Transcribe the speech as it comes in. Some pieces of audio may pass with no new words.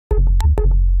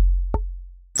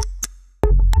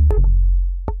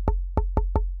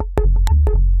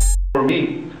For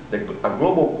me, a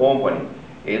global company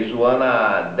is one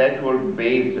that works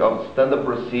based on standard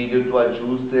procedure to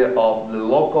adjust of the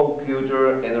local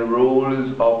culture and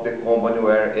rules of the company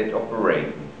where it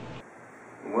operates.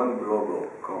 One global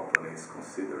company is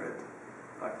considered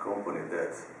a company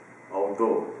that,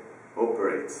 although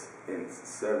operates in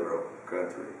several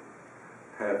countries,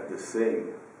 have the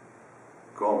same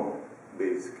common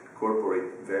basic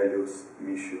corporate values,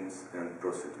 missions and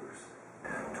procedures.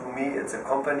 To me, it's a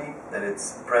company that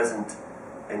it's present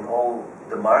in all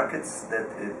the markets that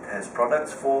it has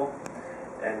products for,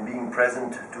 and being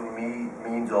present to me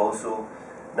means also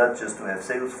not just to have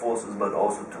sales forces but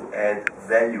also to add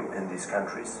value in these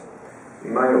countries.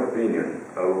 In my opinion,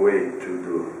 a way to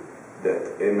do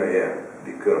that MAN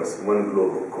becomes one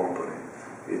global company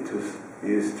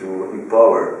is to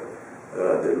empower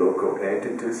the local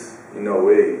entities in a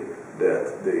way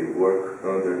that they work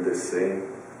under the same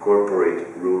corporate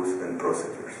rules and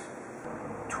procedures.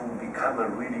 To become a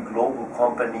really global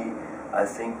company, I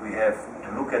think we have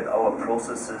to look at our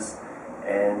processes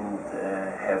and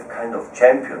have kind of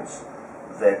champions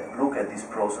that look at these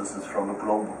processes from a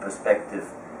global perspective.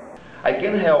 I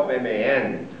can help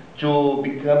MAN to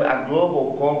become a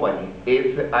global company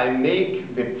if I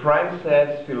make the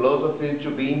process philosophy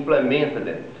to be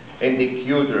implemented in the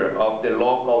culture of the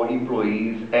local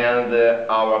employees and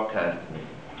our customers.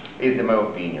 Is my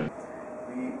opinion.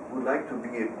 We would like to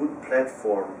be a good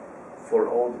platform for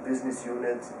all the business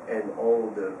units and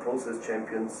all the process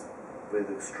champions with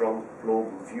a strong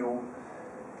global view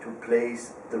to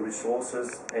place the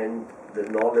resources and the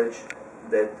knowledge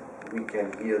that we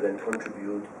can here then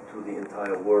contribute to the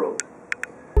entire world.